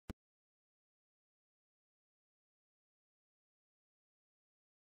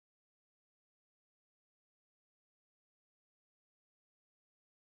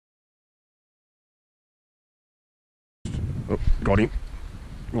Oh, got him.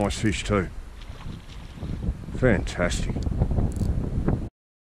 Nice fish too. Fantastic.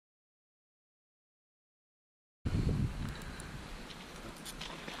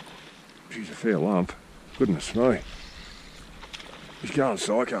 She's a fair lump. Goodness me. He's going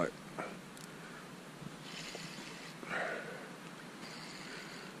psycho.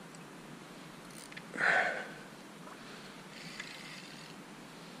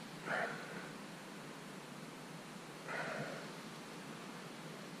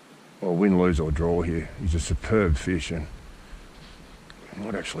 Well, win, lose or draw here. He's a superb fish and I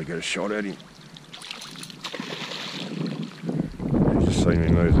might actually get a shot at him. You just seen me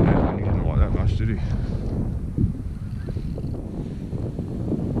move the net. He didn't like that much, did he?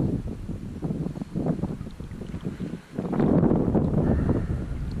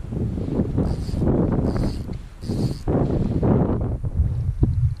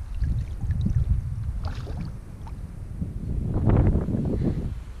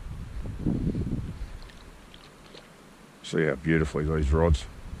 See how beautifully these rods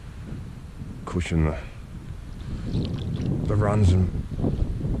cushion the runs and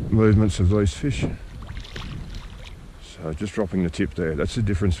movements of these fish. So just dropping the tip there, that's the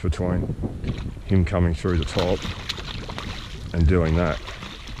difference between him coming through the top and doing that.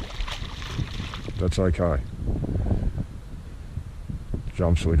 That's okay.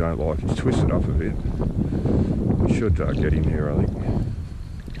 Jumps we don't like, he's twisted up a bit. We should get him here, I think.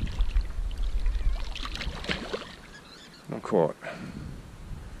 Not quite.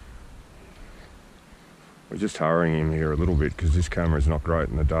 We're just hurrying him here a little bit because this camera is not great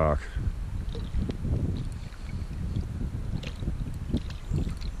in the dark.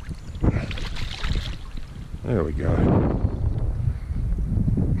 There we go.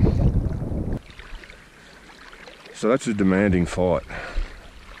 So that's a demanding fight.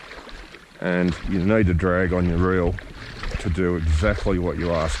 And you need to drag on your reel to do exactly what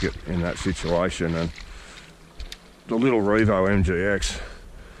you ask it in that situation. And the little Revo MGX,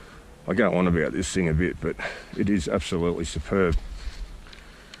 I go on about this thing a bit, but it is absolutely superb.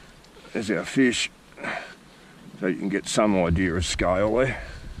 There's our fish, so you can get some idea of scale there.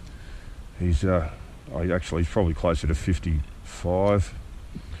 He's he's probably closer to 55,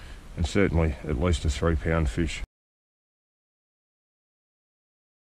 and certainly at least a 3 pound fish.